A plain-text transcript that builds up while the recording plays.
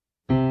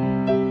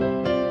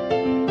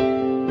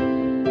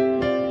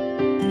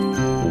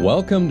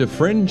Welcome to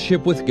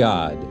Friendship with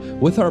God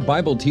with our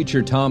Bible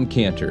teacher Tom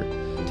Cantor.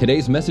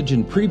 Today's message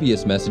and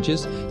previous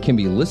messages can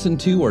be listened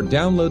to or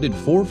downloaded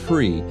for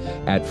free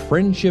at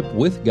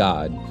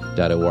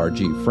friendshipwithgod.org,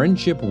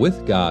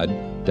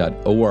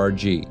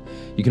 friendshipwithgod.org. You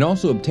can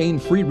also obtain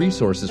free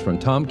resources from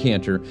Tom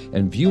Cantor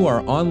and view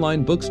our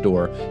online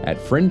bookstore at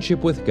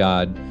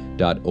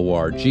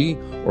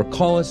friendshipwithgod.org or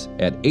call us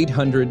at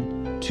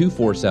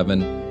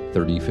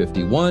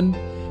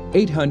 800-247-3051,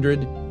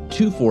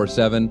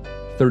 800-247-3051.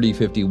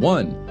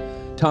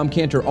 Tom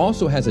Cantor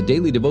also has a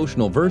daily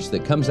devotional verse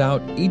that comes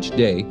out each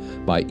day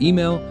by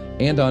email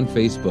and on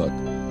Facebook.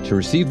 To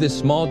receive this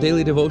small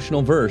daily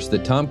devotional verse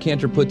that Tom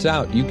Cantor puts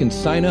out, you can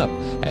sign up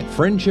at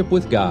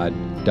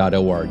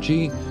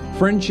friendshipwithgod.org,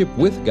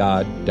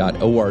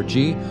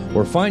 friendshipwithgod.org,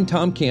 or find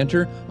Tom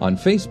Cantor on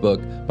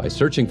Facebook by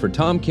searching for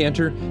Tom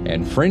Cantor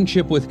and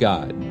Friendship with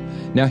God.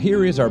 Now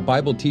here is our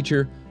Bible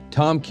teacher,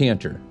 Tom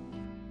Cantor.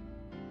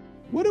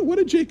 What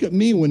did Jacob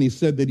mean when he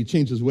said that he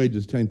changed his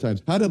wages 10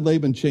 times? How did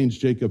Laban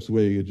change Jacob's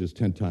wages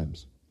 10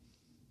 times?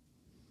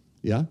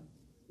 Yeah?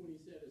 When he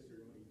said it,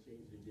 when he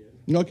changed it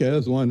again. Okay,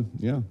 that's one,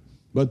 yeah.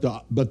 But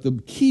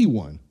the key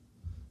one,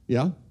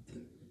 yeah?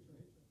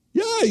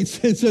 Yeah, it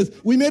says,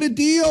 we made a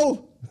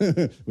deal.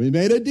 We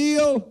made a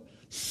deal.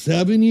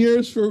 7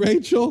 years for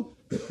Rachel.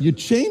 You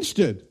changed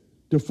it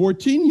to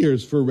 14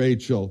 years for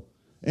Rachel.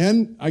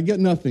 And I get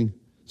nothing.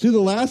 See, the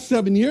last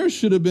 7 years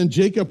should have been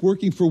Jacob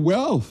working for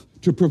wealth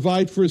to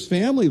provide for his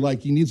family,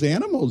 like he needs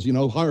animals,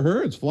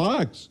 herds,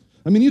 flocks.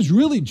 I mean,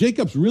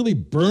 Jacob's really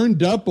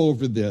burned up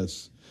over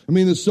this. I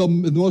mean,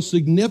 the most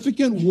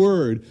significant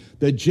word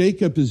that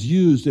Jacob has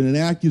used in an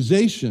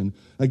accusation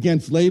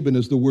against Laban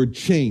is the word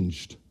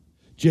changed.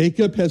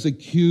 Jacob has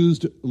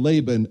accused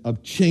Laban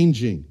of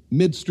changing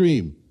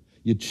midstream.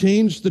 You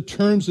changed the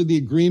terms of the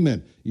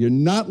agreement. You're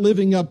not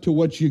living up to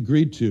what you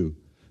agreed to.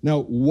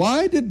 Now,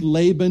 why did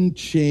Laban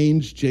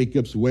change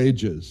Jacob's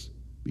wages?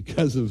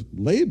 Because of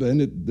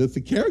Laban, that's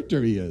the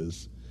character he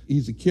is.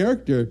 He's a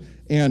character.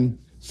 And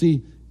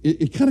see,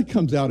 it kind of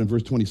comes out in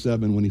verse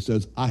 27 when he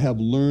says, I have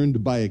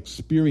learned by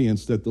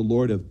experience that the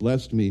Lord hath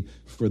blessed me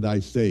for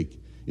thy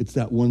sake. It's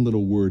that one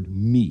little word,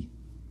 me.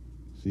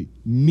 See,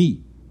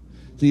 me.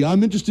 See,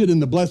 I'm interested in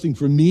the blessing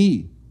for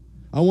me.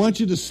 I want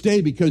you to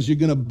stay because you're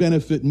going to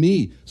benefit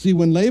me. See,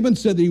 when Laban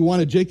said that he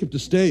wanted Jacob to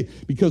stay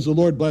because the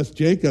Lord blessed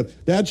Jacob,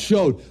 that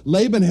showed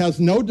Laban has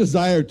no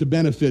desire to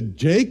benefit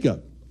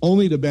Jacob,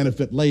 only to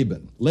benefit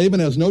Laban. Laban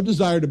has no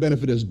desire to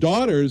benefit his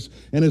daughters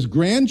and his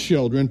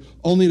grandchildren,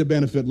 only to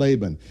benefit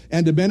Laban.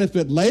 And to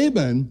benefit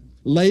Laban,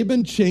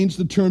 Laban changed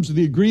the terms of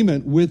the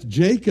agreement with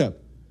Jacob.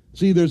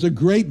 See, there's a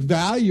great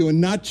value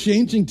in not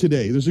changing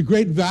today. There's a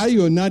great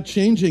value in not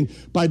changing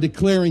by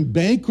declaring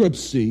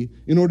bankruptcy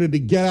in order to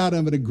get out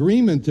of an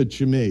agreement that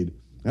you made.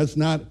 That's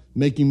not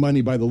making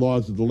money by the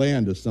laws of the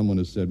land, as someone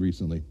has said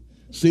recently.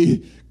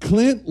 See,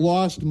 Clint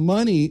lost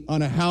money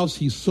on a house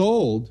he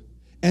sold,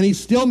 and he's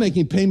still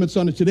making payments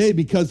on it today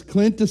because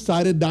Clint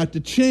decided not to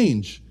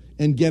change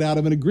and get out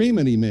of an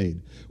agreement he made.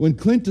 When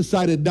Clint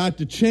decided not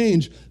to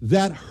change,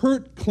 that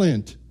hurt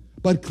Clint.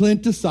 But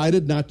Clint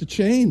decided not to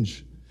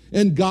change.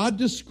 And God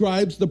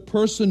describes the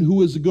person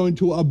who is going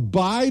to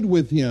abide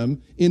with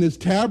him in his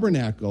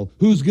tabernacle,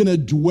 who's going to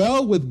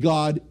dwell with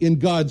God in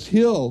God's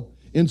hill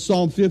in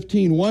Psalm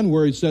 15:1,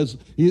 where he says,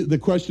 the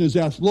question is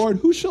asked, Lord,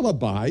 who shall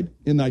abide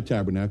in thy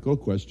tabernacle?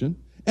 Question.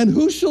 And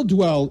who shall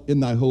dwell in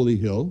thy holy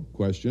hill?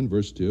 Question,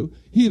 verse 2.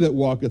 He that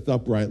walketh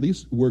uprightly,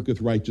 worketh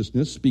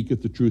righteousness,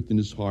 speaketh the truth in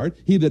his heart.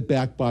 He that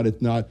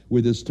backbiteth not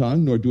with his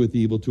tongue, nor doeth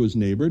evil to his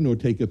neighbor, nor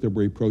taketh a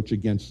reproach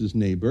against his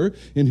neighbor,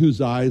 in whose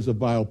eyes a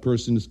vile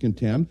person is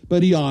contemned,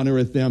 but he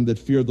honoreth them that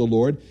fear the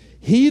Lord.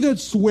 He that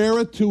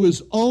sweareth to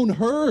his own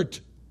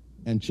hurt,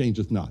 and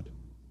changeth not.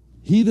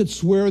 He that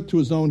sweareth to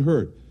his own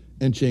hurt,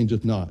 and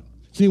changeth not.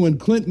 See, when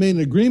Clint made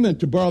an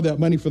agreement to borrow that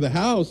money for the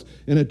house,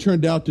 and it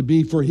turned out to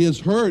be for his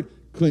hurt,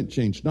 Clint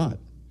changed not.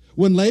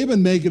 When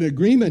Laban made an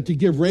agreement to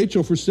give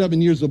Rachel for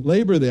 7 years of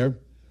labor there,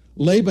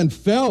 Laban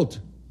felt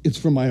it's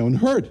for my own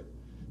hurt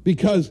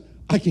because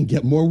I can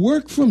get more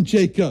work from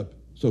Jacob.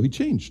 So he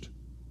changed.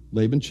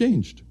 Laban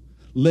changed.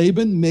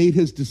 Laban made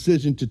his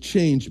decision to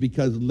change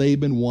because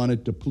Laban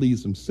wanted to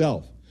please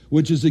himself,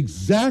 which is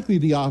exactly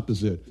the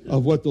opposite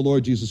of what the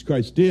Lord Jesus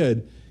Christ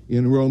did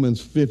in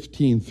Romans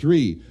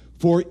 15:3.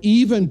 For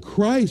even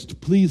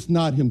Christ pleased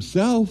not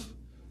himself.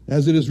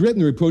 As it is written,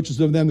 the reproaches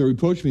of them that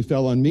reproached me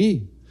fell on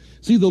me.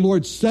 See, the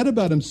Lord said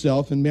about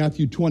himself in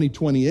Matthew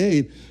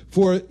 20:28,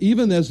 for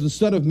even as the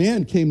Son of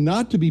Man came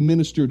not to be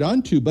ministered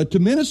unto, but to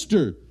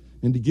minister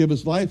and to give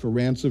his life a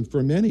ransom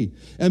for many.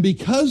 And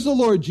because the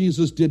Lord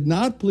Jesus did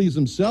not please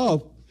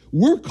himself,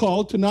 we're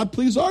called to not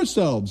please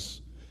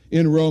ourselves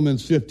in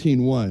Romans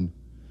 15:1.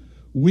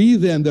 We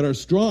then that are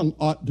strong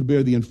ought to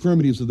bear the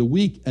infirmities of the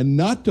weak and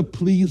not to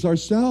please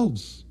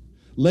ourselves.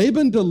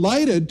 Laban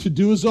delighted to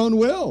do his own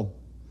will.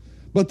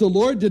 But the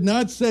Lord did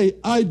not say,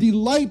 I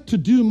delight to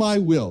do my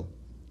will.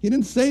 He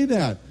didn't say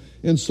that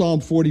in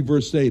Psalm 40,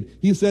 verse 8.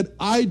 He said,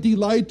 I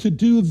delight to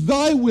do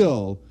thy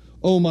will,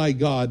 O my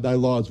God, thy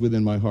law is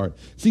within my heart.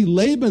 See,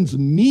 Laban's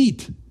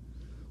meat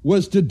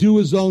was to do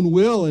his own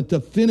will and to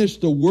finish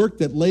the work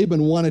that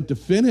Laban wanted to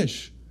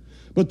finish.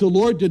 But the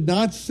Lord did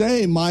not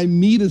say, my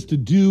meat is to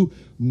do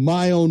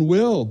my own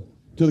will.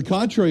 To the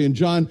contrary, in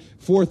John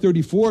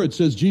 4:34, it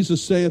says,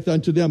 Jesus saith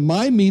unto them,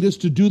 my meat is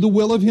to do the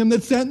will of him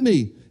that sent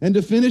me and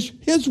to finish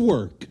his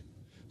work.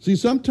 See,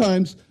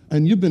 sometimes,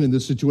 and you've been in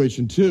this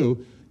situation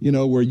too,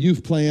 where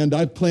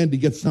I've planned to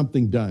get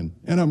something done,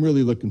 and I'm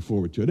really looking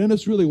forward to it, and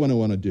it's really what I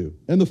want to do.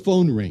 And the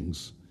phone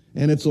rings,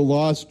 and it's a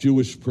lost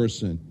Jewish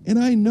person. And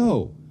I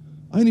know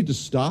I need to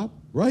stop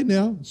right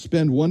now,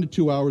 spend 1 to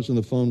 2 hours on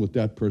the phone with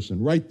that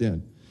person right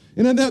then.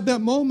 And in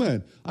that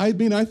moment, I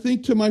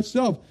think to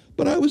myself,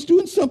 but I was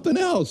doing something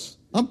else.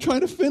 I'm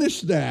trying to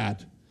finish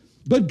that.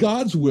 But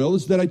God's will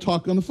is that I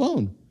talk on the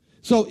phone.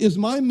 So is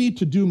my meat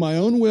to do my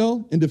own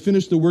will and to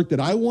finish the work that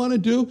I want to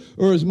do,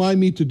 or is my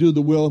meat to do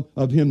the will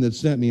of him that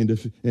sent me,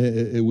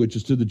 which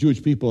is to the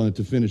Jewish people, and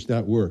to finish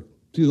that work?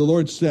 See, the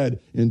Lord said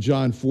in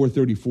John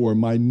 4:34,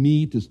 my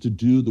meat is to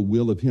do the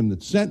will of him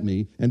that sent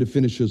me and to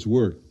finish his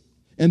work.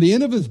 And the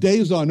end of his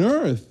days on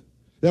earth,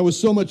 that was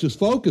so much his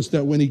focus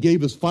that when he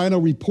gave his final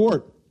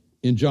report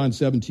in John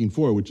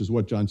 17:4, which is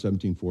what John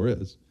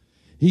 17:4 is,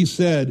 he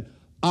said,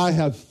 I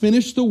have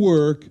finished the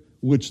work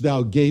which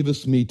thou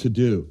gavest me to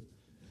do.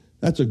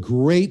 That's a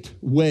great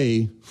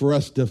way for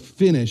us to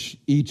finish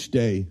each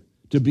day,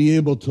 to be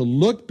able to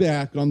look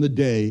back on the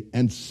day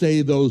and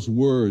say those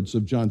words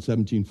of John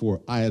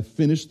 17:4. I have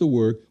finished the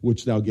work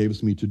which thou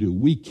gavest me to do.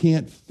 We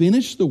can't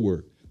finish the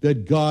work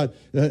that God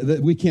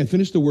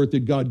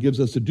gives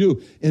us to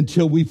do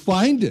until we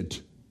find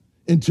it,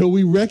 until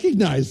we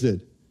recognize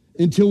it,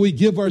 until we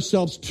give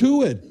ourselves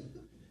to it.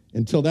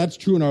 Until that's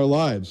true in our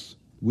lives,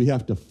 we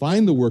have to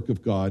find the work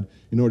of God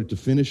in order to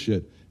finish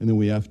it, and then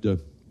we have to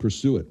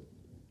pursue it.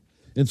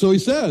 And so he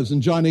says in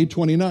John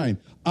 8:29,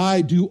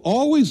 I do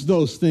always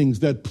those things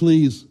that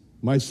please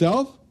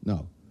myself?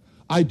 No.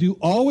 I do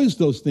always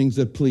those things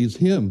that please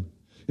him.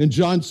 In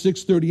John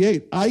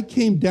 6:38, I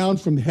came down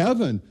from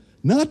heaven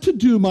not to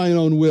do mine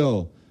own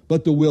will,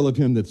 but the will of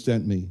him that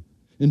sent me.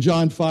 In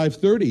John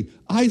 5:30,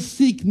 I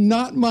seek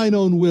not mine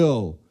own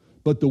will,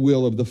 but the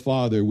will of the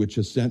Father which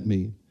has sent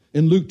me.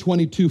 In Luke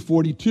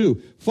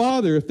 22:42,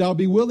 Father, if thou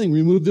be willing,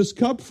 remove this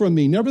cup from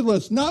me.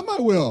 Nevertheless, not my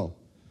will,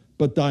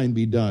 but thine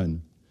be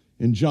done.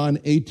 In John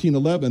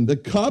 18:11, the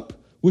cup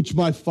which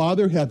my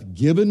Father hath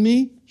given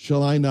me,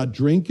 shall I not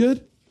drink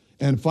it?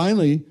 And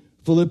finally,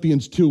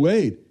 Philippians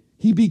 2:8,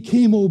 he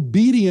became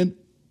obedient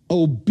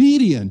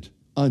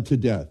unto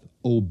death.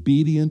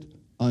 Obedient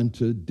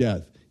unto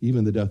death,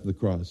 even the death of the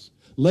cross.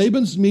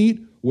 Laban's meat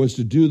was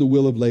to do the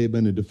will of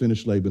Laban and to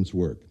finish Laban's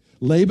work.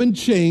 Laban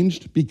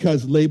changed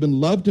because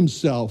Laban loved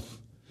himself,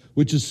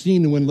 which is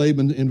seen when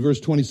Laban, in verse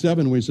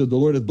 27, where he said, the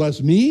Lord hath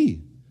blessed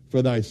me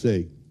for thy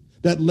sake.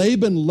 That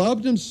Laban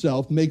loved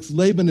himself makes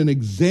Laban an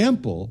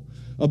example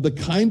of the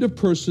kind of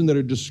person that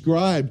are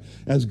described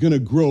as going to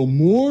grow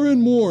more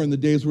and more in the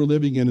days we're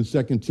living in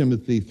 2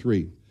 Timothy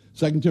 3.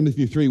 2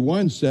 Timothy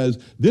 3:1 says,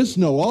 this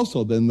know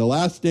also that in the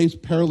last days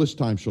perilous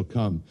times shall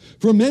come.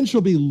 For men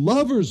shall be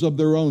lovers of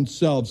their own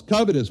selves,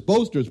 covetous,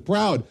 boasters,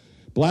 proud,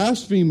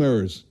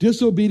 blasphemers,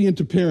 disobedient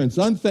to parents,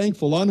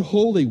 unthankful,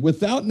 unholy,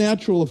 without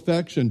natural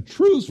affection,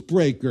 truce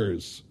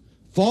breakers,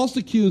 false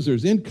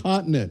accusers,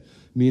 incontinent,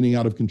 meaning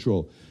out of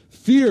control,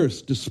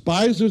 fierce,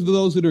 despisers of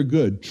those that are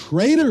good,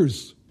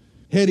 traitors,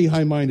 heady,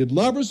 high-minded,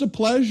 lovers of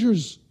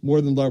pleasures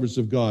more than lovers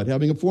of God,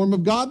 having a form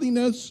of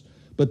godliness,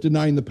 but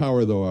denying the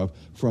power thereof.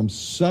 From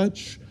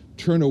such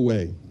turn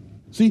away.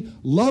 See,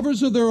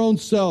 lovers of their own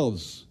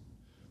selves.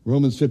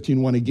 Romans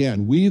 15:1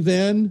 again. We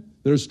then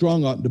that are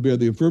strong ought to bear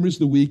the infirmities of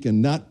the weak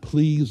and not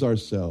please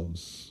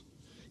ourselves.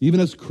 Even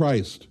as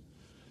Christ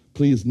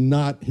pleased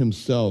not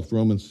himself.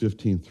 Romans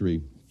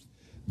 15:3.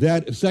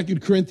 That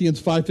 2 Corinthians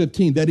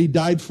 5:15, that he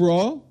died for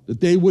all, that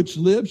they which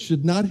live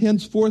should not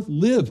henceforth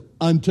live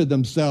unto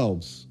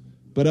themselves,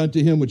 but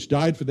unto him which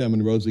died for them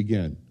and rose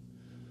again.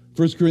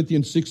 1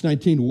 Corinthians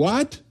 6:19,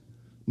 what?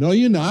 Know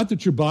ye not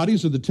that your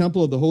bodies are the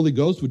temple of the Holy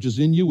Ghost, which is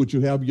in you, which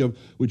you have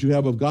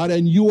of God,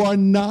 and you are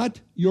not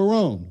your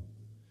own?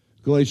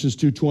 Galatians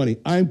 2:20,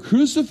 I am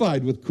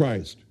crucified with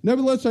Christ.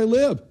 Nevertheless I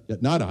live,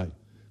 yet not I.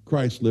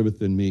 Christ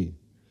liveth in me.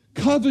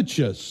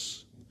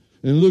 Covetous.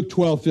 In Luke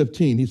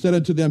 12:15, he said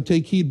unto them,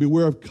 take heed,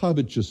 beware of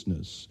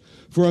covetousness.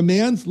 For a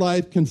man's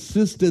life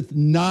consisteth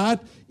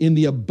not in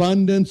the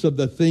abundance of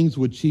the things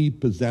which he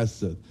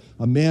possesseth.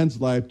 A man's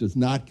life does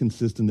not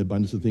consist in the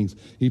abundance of things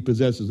he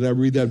possesses. And I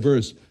read that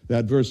verse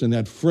and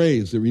that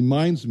phrase. It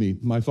reminds me,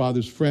 my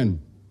father's friend,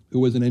 who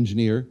was an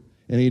engineer,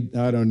 and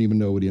I don't even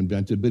know what he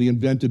invented, but he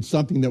invented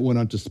something that went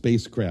onto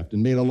spacecraft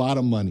and made a lot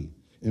of money.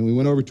 And we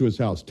went over to his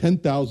house,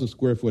 10,000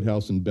 square foot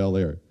house in Bel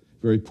Air,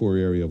 very poor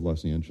area of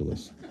Los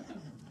Angeles.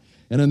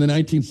 And in the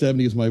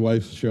 1970s, my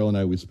wife, Cheryl, and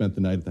I, we spent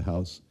the night at the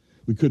house.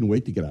 We couldn't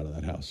wait to get out of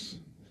that house.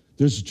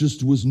 There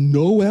just was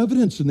no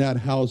evidence in that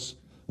house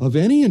of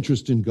any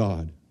interest in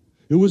God.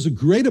 It was a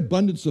great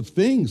abundance of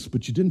things,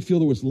 but you didn't feel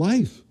there was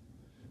life.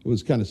 It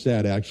was kind of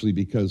sad, actually,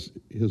 because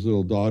his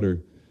little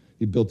daughter,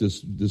 he built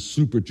this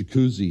super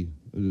jacuzzi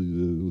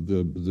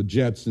the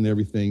jets and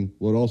everything.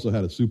 Well, it also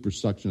had a super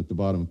suction at the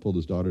bottom and pulled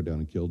his daughter down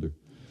and killed her.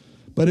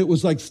 But it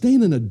was like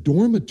staying in a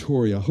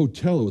dormitory, a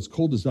hotel. It was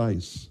cold as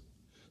ice.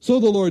 So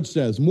the Lord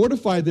says,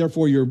 mortify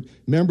therefore your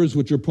members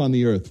which are upon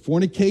the earth: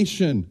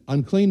 fornication,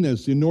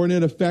 uncleanness,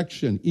 inordinate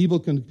affection, evil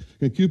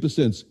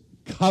concupiscence,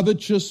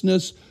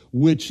 covetousness,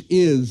 which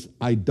is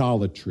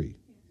idolatry.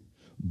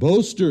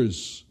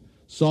 Boasters,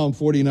 Psalm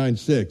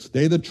 49:6,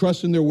 they that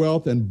trust in their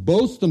wealth and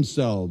boast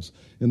themselves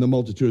in the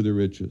multitude of their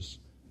riches.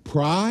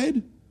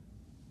 Pride,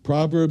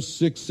 Proverbs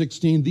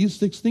 6:16, these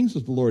 6 things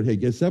does the Lord hate.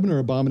 Yet 7 are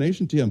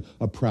abomination to him: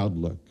 a proud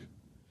look.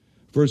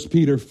 1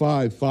 Peter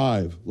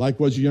 5:5,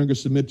 likewise you younger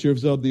submit to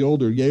yourselves of the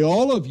older. Yea,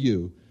 all of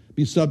you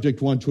be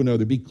subject one to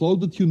another. Be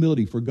clothed with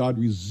humility, for God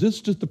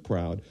resisteth the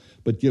proud,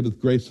 but giveth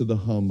grace to the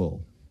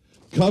humble.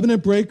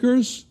 Covenant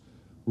breakers,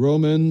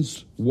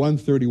 Romans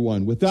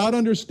 1:31, without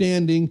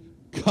understanding,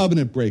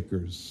 covenant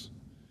breakers.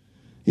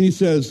 He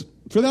says,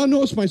 for thou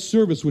knowest my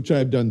service which I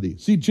have done thee.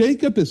 See,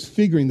 Jacob is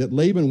figuring that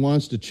Laban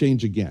wants to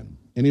change again.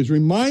 And he's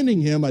reminding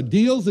him a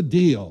deal's a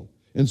deal.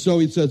 And so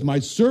he says, my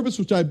service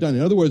which I've done.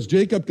 In other words,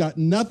 Jacob got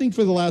nothing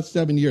for the last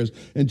 7 years.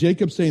 And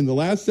Jacob's saying the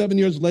last 7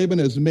 years Laban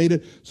has made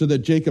it so that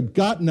Jacob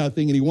got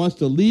nothing and he wants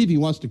to leave. He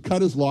wants to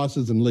cut his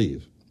losses and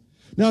leave.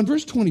 Now in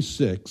verse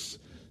 26,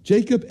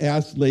 Jacob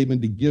asked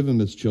Laban to give him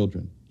his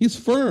children. He's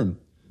firm.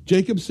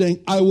 Jacob's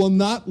saying, I will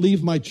not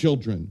leave my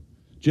children.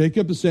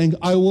 Jacob is saying,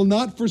 I will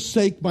not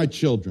forsake my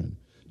children.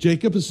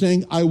 Jacob is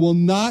saying, I will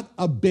not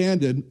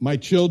abandon my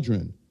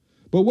children.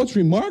 But what's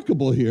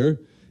remarkable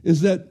here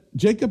is that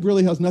Jacob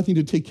really has nothing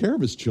to take care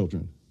of his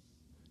children.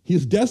 He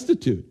is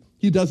destitute.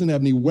 He doesn't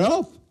have any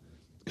wealth.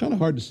 It's kind of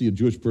hard to see a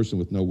Jewish person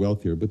with no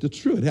wealth here, but it's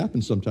true. It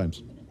happens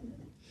sometimes.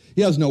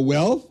 He has no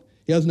wealth.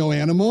 He has no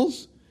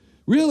animals.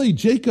 Really,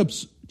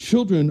 Jacob's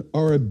children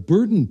are a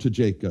burden to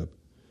Jacob.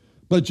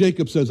 But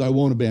Jacob says, I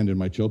won't abandon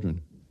my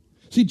children.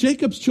 See,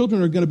 Jacob's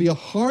children are going to be a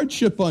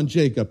hardship on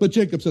Jacob, but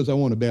Jacob says, I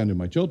won't abandon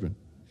my children.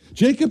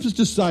 Jacob has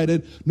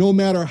decided no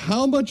matter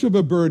how much of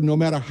a burden, no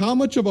matter how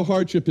much of a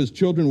hardship his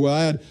children will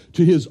add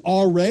to his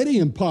already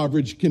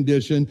impoverished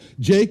condition,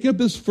 Jacob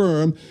is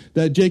firm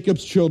that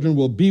Jacob's children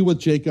will be with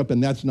Jacob,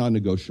 and that's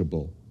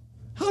non-negotiable.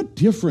 How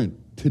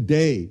different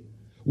today,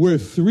 where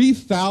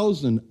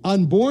 3,000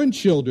 unborn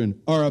children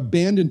are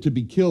abandoned to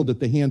be killed at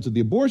the hands of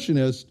the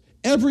abortionist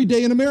every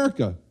day in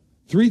America.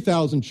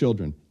 3,000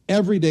 children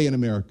every day in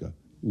America.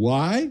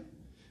 Why?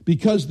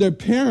 Because their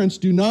parents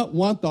do not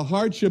want the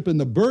hardship and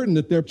the burden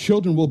that their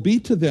children will be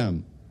to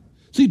them.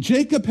 See,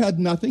 Jacob had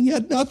nothing. He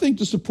had nothing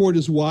to support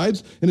his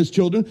wives and his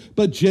children,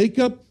 but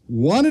Jacob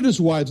wanted his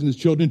wives and his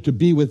children to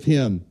be with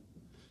him.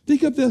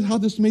 Think of how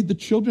this made the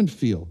children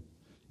feel.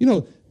 You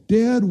know,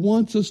 Dad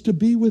wants us to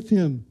be with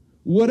him.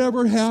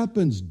 Whatever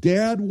happens,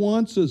 Dad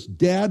wants us.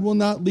 Dad will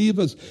not leave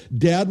us.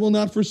 Dad will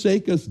not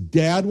forsake us.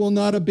 Dad will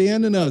not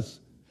abandon us.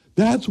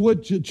 That's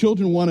what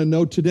children want to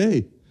know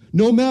today.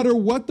 No matter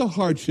what the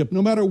hardship,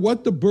 no matter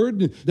what the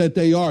burden that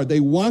they are, they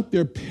want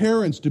their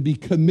parents to be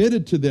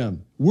committed to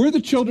them. We're the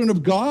children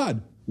of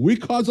God. We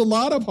cause a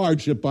lot of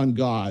hardship on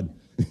God,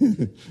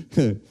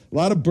 a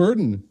lot of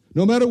burden.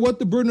 No matter what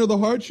the burden or the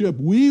hardship,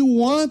 we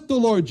want the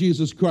Lord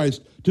Jesus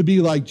Christ to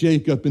be like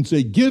Jacob and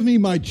say, give me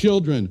my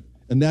children.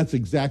 And that's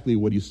exactly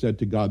what he said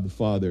to God the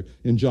Father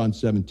in John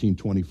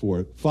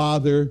 17:24.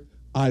 Father,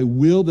 I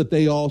will that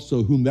they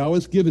also, whom thou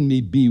hast given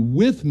me, be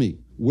with me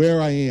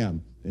where I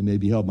am. They may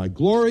behold my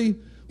glory,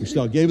 which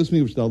thou gavest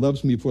me, which thou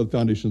lovest me before the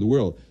foundation of the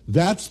world.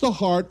 That's the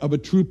heart of a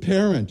true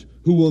parent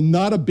who will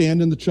not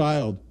abandon the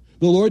child.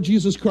 The Lord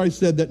Jesus Christ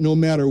said that no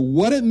matter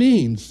what it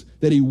means,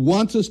 that he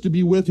wants us to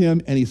be with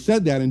him. And he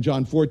said that in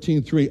John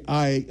 14:3,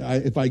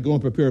 if I go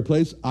and prepare a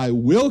place, I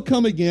will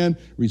come again,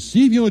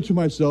 receive you into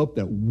myself,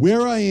 that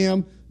where I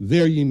am,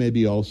 there ye may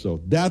be also.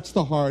 That's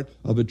the heart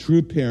of a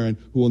true parent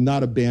who will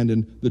not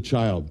abandon the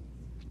child.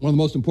 One of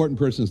the most important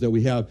persons that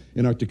we have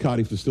in our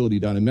Tecate facility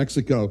down in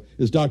Mexico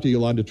is Dr.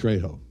 Yolanda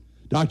Trejo.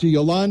 Dr.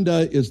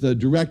 Yolanda is the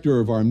director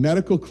of our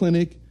medical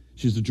clinic.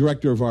 She's the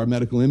director of our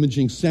medical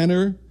imaging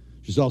center.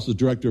 She's also the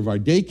director of our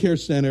daycare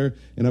center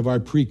and of our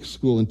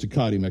preschool in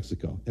Tecate,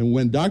 Mexico. And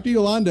when Dr.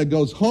 Yolanda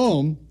goes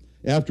home,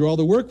 after all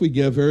the work we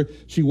give her,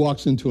 she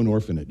walks into an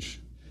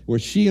orphanage where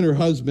she and her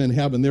husband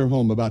have in their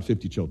home about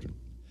 50 children.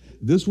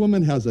 This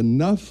woman has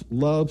enough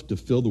love to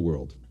fill the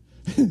world.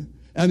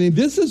 I mean,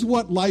 this is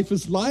what life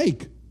is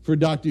like for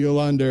Dr.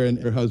 Yolanda and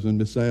her husband,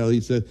 Misael.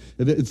 He said,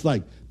 it's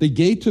like the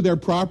gate to their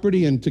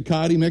property in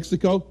Tecate,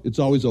 Mexico, it's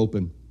always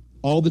open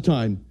all the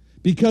time.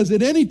 Because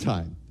at any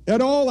time, at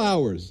all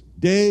hours,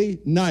 day,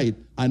 night,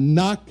 a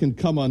knock can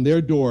come on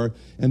their door,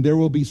 and there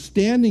will be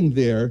standing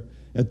there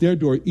at their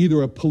door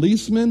either a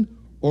policeman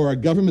or a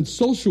government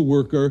social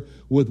worker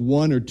with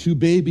 1 or 2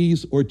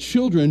 babies or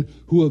children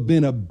who have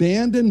been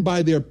abandoned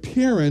by their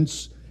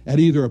parents at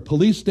either a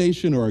police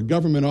station or a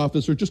government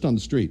office or just on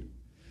the street.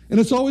 And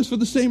it's always for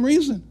the same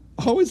reason.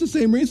 Always the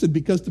same reason,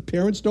 because the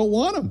parents don't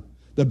want them.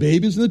 The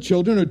babies and the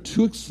children are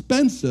too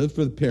expensive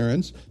for the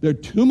parents. They're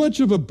too much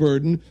of a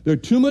burden. They're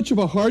too much of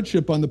a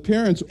hardship on the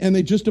parents, and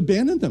they just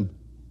abandon them.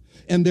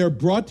 And they're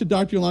brought to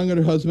Dr. Yolanda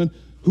and her husband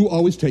who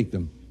always take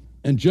them.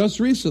 And just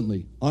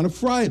recently, on a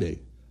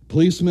Friday, a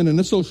policeman and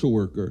a social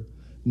worker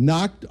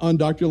knocked on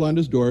Dr.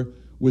 Yolanda's door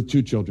with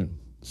 2 children,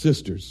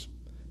 sisters.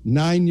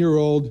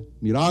 9-year-old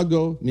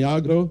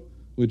Milagro,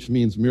 which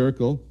means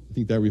miracle. I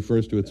think that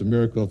refers to it's a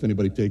miracle if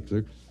anybody takes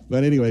her.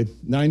 But anyway,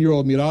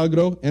 9-year-old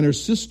Milagro and her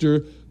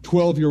sister,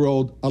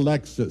 12-year-old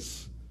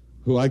Alexis,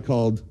 who I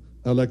called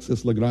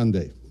Alexis La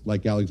Grande,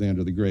 like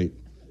Alexander the Great.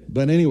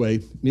 But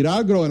anyway,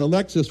 Milagro and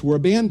Alexis were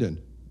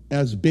abandoned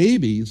as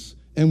babies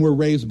and were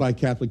raised by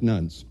Catholic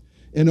nuns.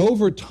 And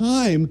over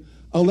time,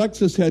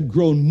 Alexis had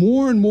grown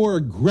more and more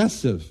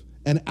aggressive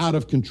and out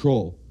of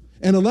control.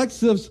 And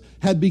Alexis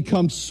had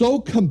become so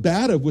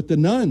combative with the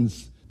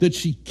nuns that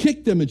she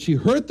kicked them and she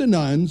hurt the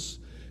nuns,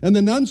 and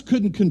the nuns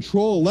couldn't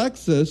control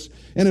Alexis,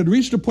 and it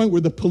reached a point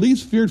where the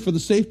police feared for the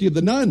safety of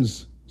the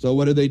nuns. So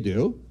what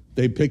do?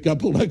 They pick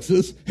up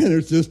Alexis and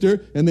her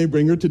sister, and they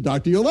bring her to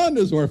Dr.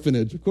 Yolanda's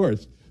orphanage, of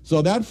course.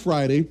 So that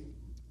Friday,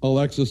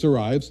 Alexis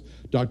arrives.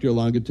 Dr.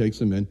 Yolanda takes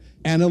them in.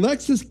 And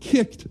Alexis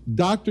kicked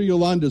Dr.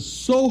 Yolanda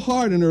so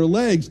hard in her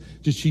legs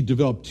that she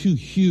developed 2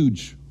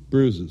 huge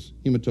bruises,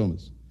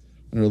 hematomas,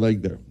 on her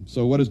leg there.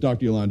 So what does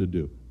Dr. Yolanda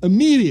do?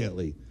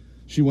 Immediately,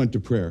 she went to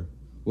prayer.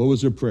 What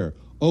was her prayer?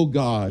 Oh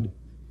God,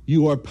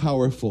 you are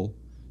powerful.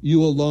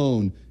 You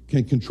alone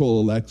can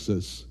control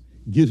Alexis.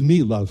 Give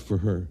me love for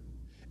her.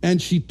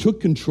 And she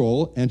took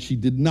control, and she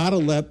did not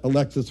let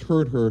Alexis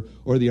hurt her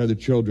or the other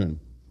children.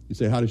 You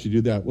say, how does she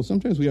do that? Well,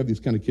 sometimes we have these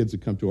kind of kids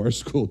that come to our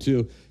school,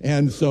 too.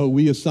 And so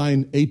we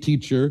assign a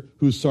teacher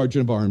who's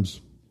sergeant of arms,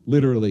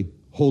 literally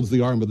holds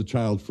the arm of the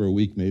child for a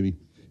week maybe,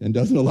 and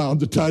doesn't allow him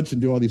to touch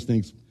and do all these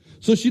things.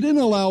 So she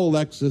didn't allow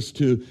Alexis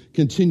to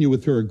continue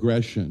with her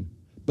aggression.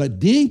 But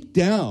deep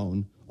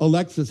down,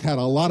 Alexis had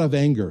a lot of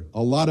anger,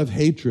 a lot of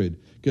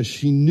hatred, because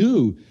she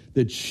knew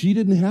that she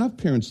didn't have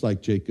parents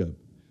like Jacob,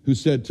 who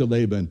said to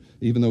Laban,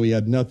 even though he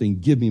had nothing,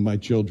 give me my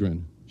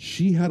children.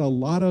 She had a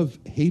lot of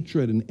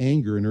hatred and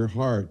anger in her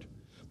heart.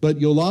 But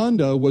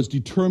Yolanda was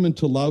determined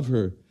to love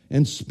her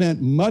and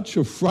spent much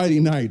of Friday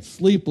night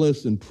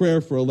sleepless in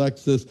prayer for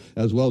Alexis,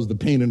 as well as the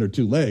pain in her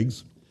 2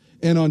 legs.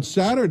 And on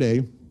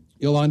Saturday,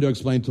 Yolanda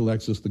explained to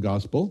Alexis the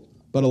gospel,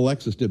 but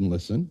Alexis didn't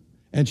listen,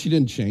 and she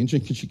didn't change,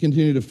 and she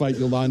continued to fight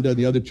Yolanda and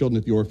the other children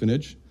at the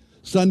orphanage.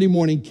 Sunday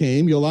morning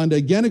came. Yolanda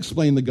again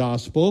explained the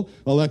gospel.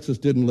 Alexis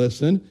didn't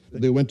listen.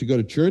 They went to go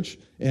to church,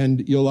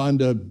 and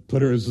Yolanda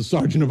put her as the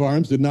sergeant of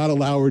arms, did not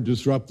allow her to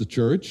disrupt the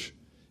church.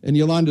 And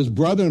Yolanda's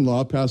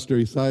brother-in-law, Pastor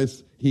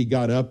Isais, he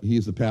got up,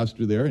 he's the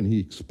pastor there, and he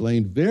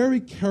explained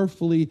very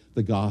carefully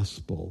the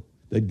gospel,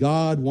 that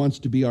God wants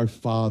to be our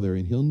Father,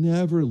 and he'll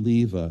never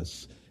leave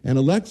us. And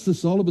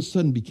Alexis all of a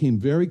sudden became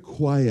very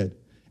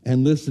quiet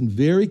and listened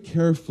very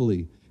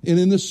carefully. And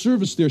in the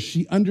service there,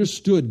 she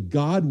understood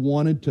God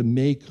wanted to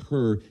make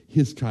her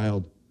his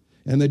child,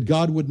 and that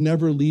God would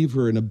never leave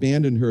her and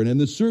abandon her. And in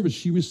the service,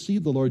 she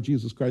received the Lord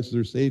Jesus Christ as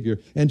her Savior,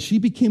 and she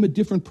became a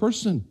different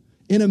person.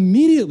 And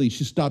immediately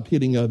she stopped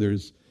hitting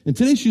others. And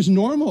today she's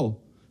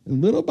normal. And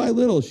little by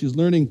little, she's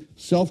learning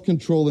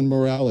self-control and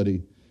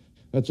morality.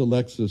 That's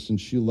Alexis, and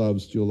she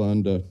loves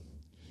Yolanda.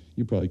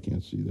 You probably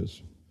can't see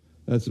this.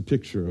 That's a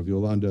picture of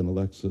Yolanda and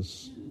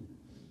Alexis.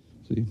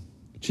 See?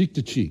 Cheek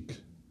to cheek.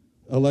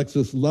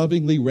 Alexis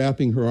lovingly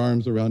wrapping her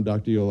arms around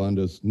Dr.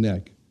 Yolanda's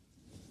neck.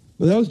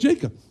 But that was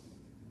Jacob.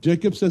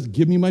 Jacob says,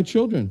 give me my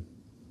children.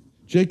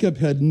 Jacob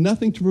had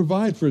nothing to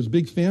provide for his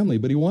big family,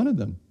 but he wanted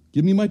them.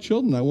 Give me my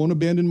children. I won't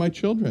abandon my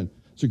children.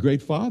 It's a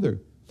great father.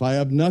 If I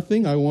have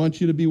nothing, I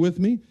want you to be with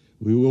me.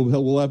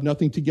 We'll have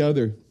nothing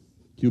together.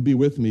 You'll be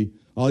with me.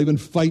 I'll even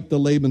fight the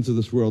Labans of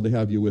this world to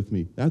have you with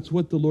me. That's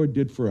what the Lord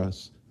did for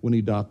us when he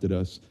adopted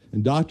us.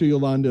 And Dr.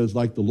 Yolanda is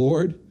like the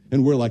Lord,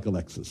 and we're like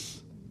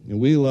Alexis. And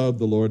we love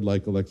the Lord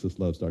like Alexis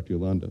loves Dr.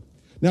 Yolanda.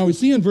 Now we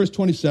see in verse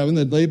 27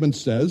 that Laban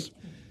says,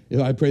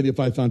 I pray that if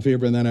I found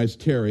favor in thine eyes,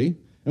 tarry.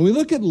 And we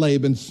look at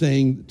Laban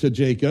saying to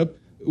Jacob,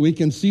 we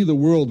can see the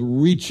world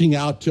reaching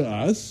out to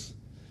us.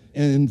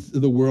 And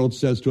the world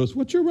says to us,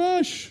 what's your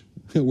rush?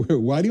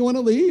 Why do you want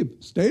to leave?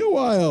 Stay a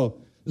while.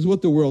 This is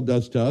what the world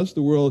does to us.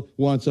 The world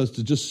wants us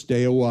to just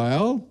stay a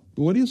while.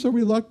 But what are you so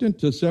reluctant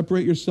to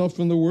separate yourself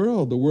from the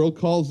world? The world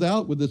calls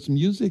out with its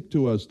music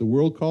to us. The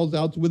world calls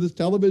out with its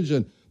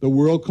television. The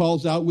world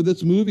calls out with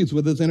its movies,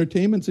 with its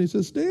entertainment. So he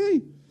says,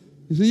 stay.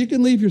 He says, you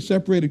can leave your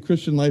separated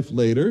Christian life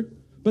later,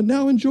 but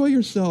now enjoy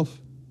yourself.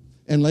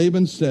 And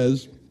Laban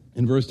says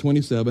in verse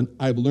 27,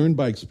 I've learned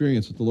by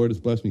experience that the Lord has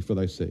blessed me for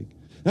thy sake.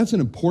 That's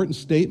an important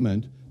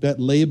statement that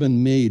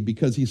Laban made,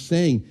 because he's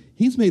saying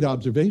he's made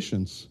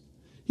observations.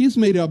 He's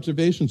made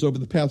observations over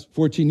the past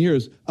 14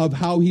 years of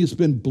how he's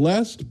been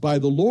blessed by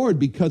the Lord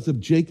because of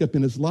Jacob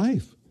in his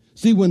life.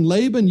 See, when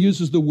Laban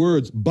uses the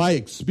words, by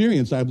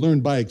experience, I've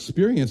learned by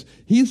experience,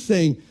 he's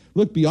saying,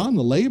 look, beyond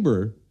the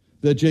labor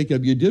that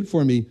Jacob, you did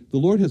for me, the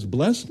Lord has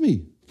blessed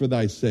me for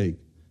thy sake.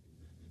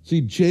 See,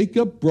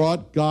 Jacob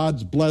brought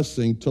God's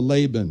blessing to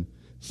Laban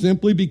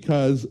simply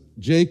because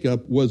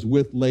Jacob was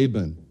with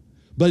Laban.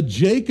 But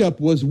Jacob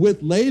was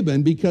with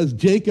Laban because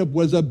Jacob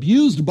was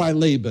abused by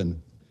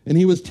Laban, and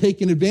he was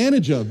taken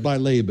advantage of by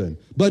Laban.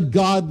 But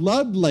God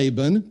loved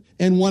Laban,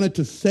 and wanted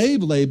to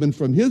save Laban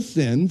from his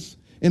sins.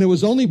 And it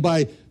was only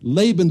by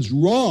Laban's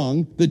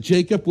wrong that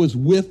Jacob was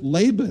with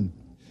Laban.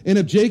 And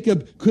if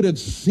Jacob could have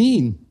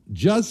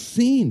just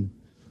seen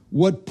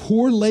what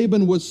poor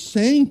Laban was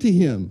saying to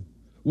him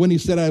when he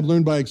said, I have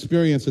learned by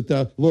experience that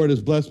the Lord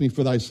has blessed me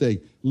for thy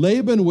sake.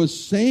 Laban was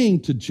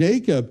saying to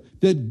Jacob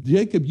that,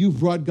 Jacob, you've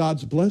brought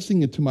God's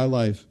blessing into my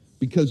life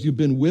because you've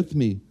been with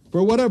me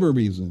for whatever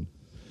reason.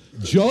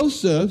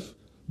 Joseph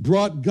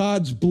brought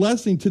God's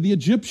blessing to the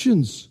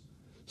Egyptians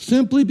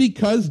simply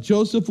because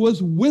Joseph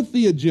was with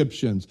the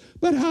Egyptians.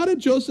 But how did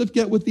Joseph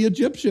get with the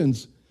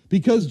Egyptians?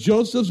 Because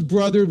Joseph's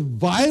brother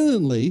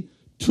violently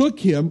took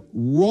him,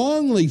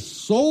 wrongly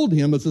sold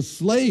him as a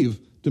slave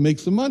to make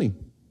some money.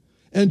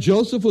 And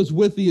Joseph was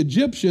with the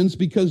Egyptians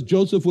because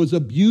Joseph was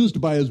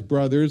abused by his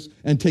brothers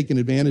and taken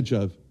advantage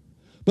of.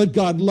 But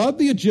God loved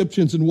the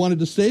Egyptians and wanted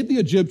to save the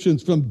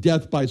Egyptians from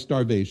death by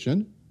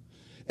starvation.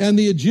 And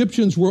the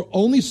Egyptians were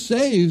only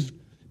saved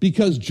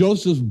because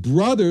Joseph's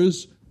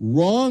brothers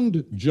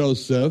wronged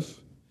Joseph.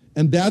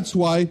 And that's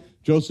why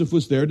Joseph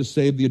was there to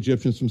save the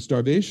Egyptians from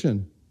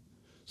starvation.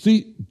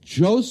 See,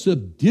 Joseph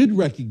did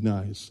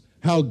recognize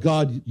how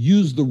God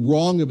used the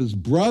wrong of his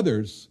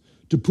brothers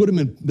to put him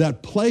in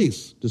that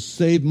place to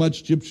save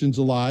much Egyptians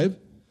alive.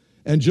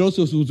 And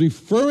Joseph was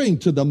referring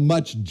to the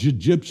much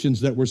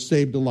Egyptians that were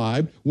saved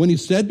alive when he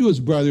said to his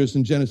brothers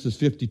in Genesis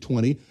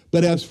 50:20,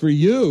 but as for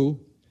you,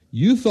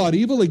 you thought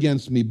evil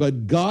against me,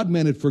 but God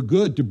meant it for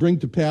good to bring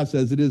to pass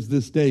as it is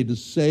this day to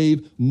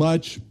save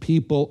much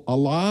people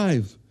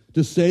alive.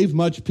 To save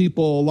much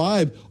people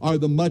alive are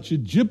the much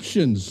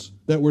Egyptians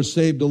that were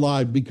saved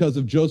alive because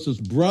of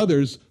Joseph's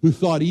brothers who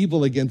thought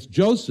evil against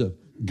Joseph.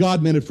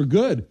 God meant it for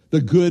good.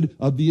 The good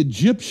of the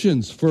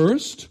Egyptians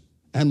first,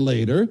 and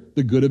later,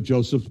 the good of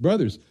Joseph's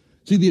brothers.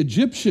 See, the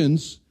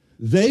Egyptians,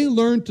 they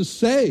learned to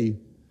say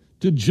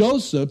to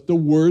Joseph the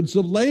words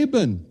of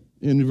Laban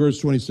in verse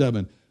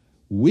 27.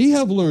 We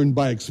have learned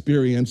by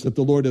experience that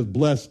the Lord has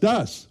blessed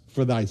us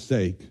for thy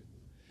sake.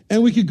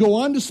 And we could go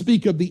on to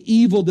speak of the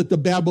evil that the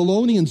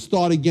Babylonians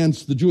thought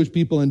against the Jewish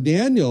people in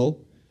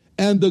Daniel,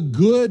 and the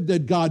good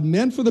that God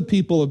meant for the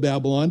people of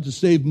Babylon to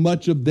save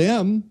much of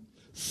them,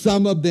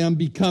 some of them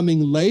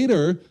becoming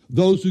later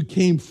those who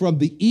came from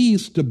the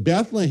east to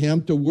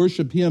Bethlehem to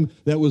worship him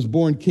that was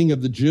born King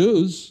of the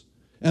Jews.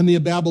 And the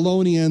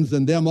Babylonians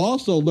and them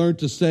also learned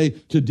to say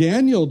to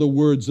Daniel the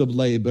words of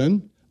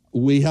Laban,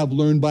 we have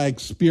learned by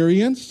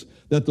experience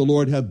that the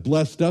Lord hath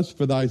blessed us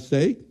for thy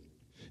sake.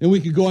 And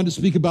we could go on to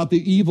speak about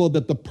the evil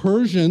that the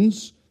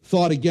Persians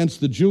thought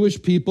against the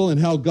Jewish people and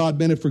how God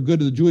meant it for good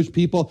to the Jewish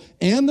people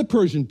and the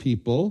Persian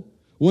people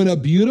when a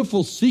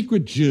beautiful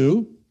secret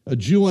Jew, a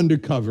Jew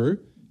undercover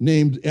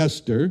named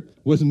Esther,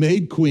 was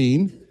made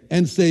queen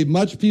and saved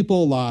much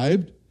people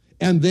alive.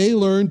 And they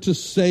learned to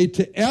say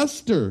to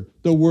Esther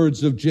the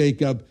words of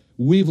Jacob,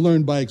 we've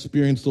learned by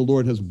experience the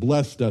Lord has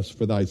blessed us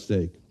for thy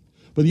sake.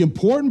 But the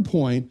important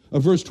point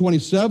of verse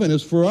 27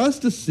 is for us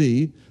to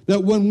see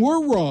that when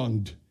we're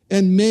wronged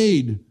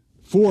and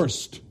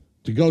forced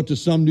to go to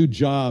some new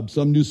job,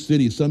 some new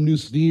city, some new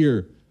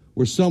sphere,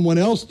 where someone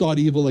else thought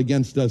evil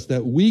against us,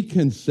 that we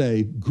can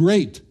say,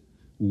 great,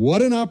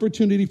 what an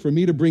opportunity for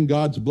me to bring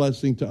God's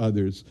blessing to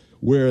others,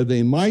 where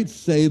they might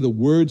say the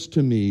words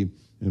to me,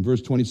 in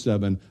verse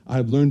 27, I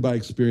have learned by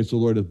experience the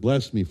Lord hath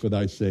blessed me for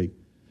thy sake.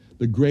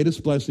 The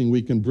greatest blessing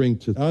we can bring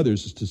to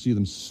others is to see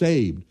them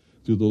saved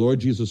through the Lord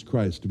Jesus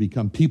Christ, to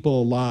become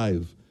people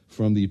alive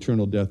from the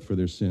eternal death for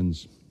their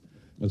sins.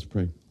 Let's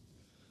pray.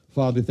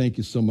 Father, thank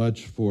you so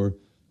much for,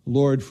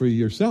 Lord, for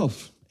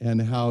yourself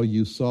and how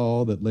you saw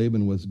all that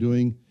Laban was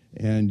doing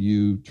and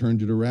you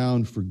turned it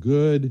around for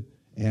good.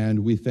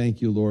 And we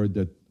thank you, Lord,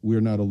 that we're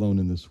not alone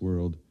in this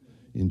world.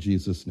 In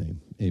Jesus'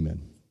 name,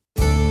 amen.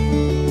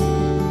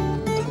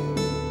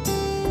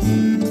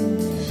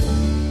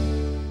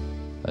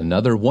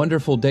 Another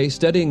wonderful day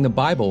studying the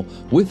Bible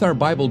with our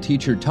Bible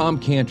teacher, Tom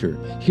Cantor,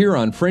 here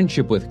on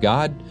Friendship with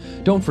God.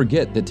 Don't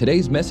forget that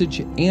today's message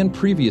and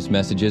previous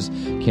messages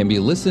can be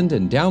listened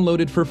and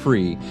downloaded for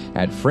free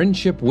at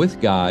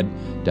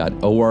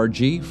friendshipwithgod.org,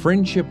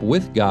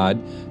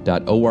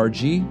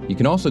 friendshipwithgod.org. You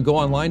can also go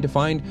online to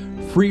find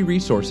free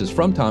resources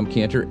from Tom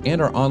Cantor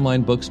and our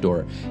online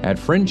bookstore at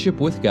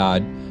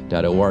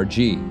friendshipwithgod.org.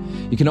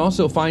 You can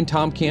also find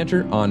Tom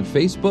Cantor on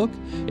Facebook,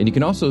 and you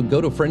can also go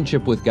to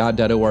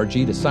friendshipwithgod.org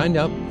to sign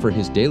up for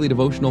his daily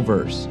devotional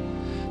verse.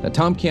 Now,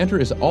 Tom Cantor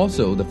is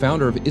also the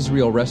founder of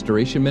Israel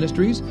Restoration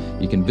Ministries.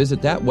 You can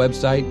visit that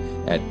website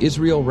at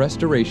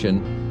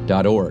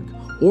israelrestoration.org.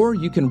 Or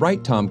you can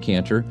write Tom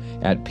Cantor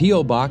at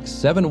P.O. Box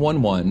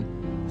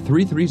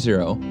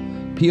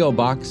 711-330, P.O.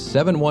 Box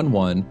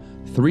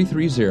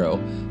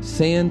 711-330,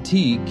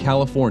 Santee,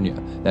 California.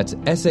 That's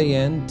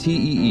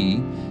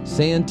Santee,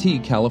 Santee,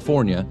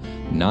 California,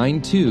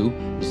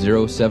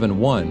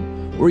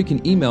 92071. Or you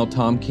can email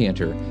Tom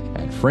Cantor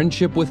at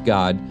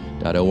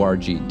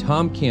friendshipwithgod.org,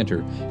 Tom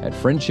Cantor at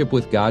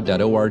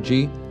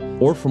friendshipwithgod.org.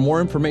 Or for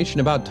more information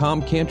about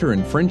Tom Cantor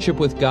and Friendship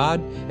with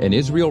God and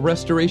Israel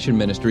Restoration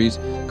Ministries,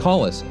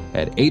 call us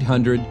at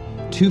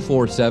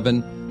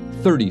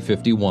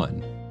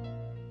 800-247-3051.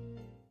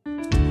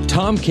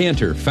 Tom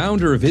Cantor,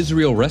 founder of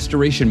Israel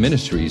Restoration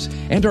Ministries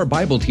and our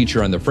Bible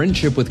teacher on the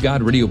Friendship with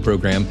God radio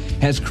program,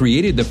 has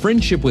created the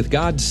Friendship with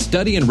God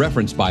Study and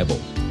Reference Bible.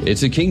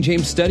 It's a King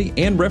James Study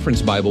and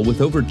Reference Bible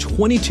with over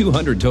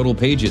 2,200 total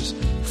pages,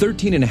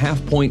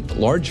 13.5-point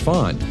large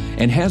font,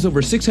 and has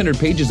over 600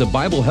 pages of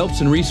Bible helps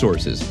and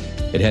resources.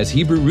 It has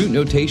Hebrew root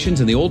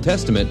notations in the Old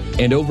Testament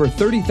and over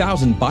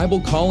 30,000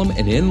 Bible column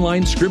and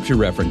inline scripture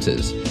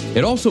references.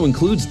 It also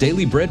includes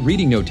daily bread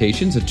reading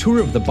notations, a tour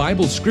of the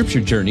Bible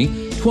scripture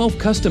journey, 12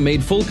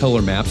 custom-made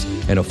full-color maps,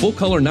 and a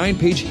full-color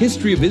 9-page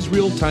History of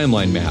Israel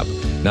timeline map.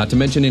 Not to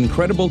mention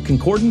incredible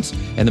concordance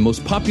and the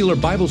most popular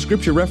Bible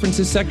scripture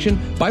references section,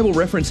 Bible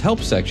reference help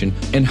section,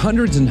 and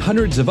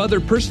hundreds of other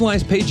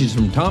personalized pages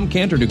from Tom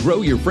Cantor to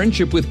grow your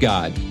friendship with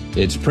God.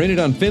 It's printed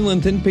on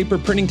Finland thin paper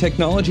printing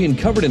technology and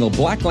covered in a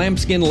black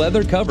lambskin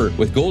leather cover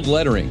with gold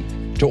lettering.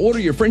 To order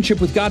your Friendship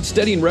with God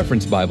Study and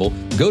Reference Bible,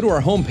 go to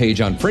our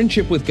homepage on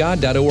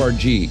friendshipwithgod.org,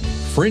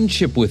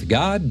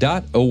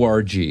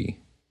 friendshipwithgod.org.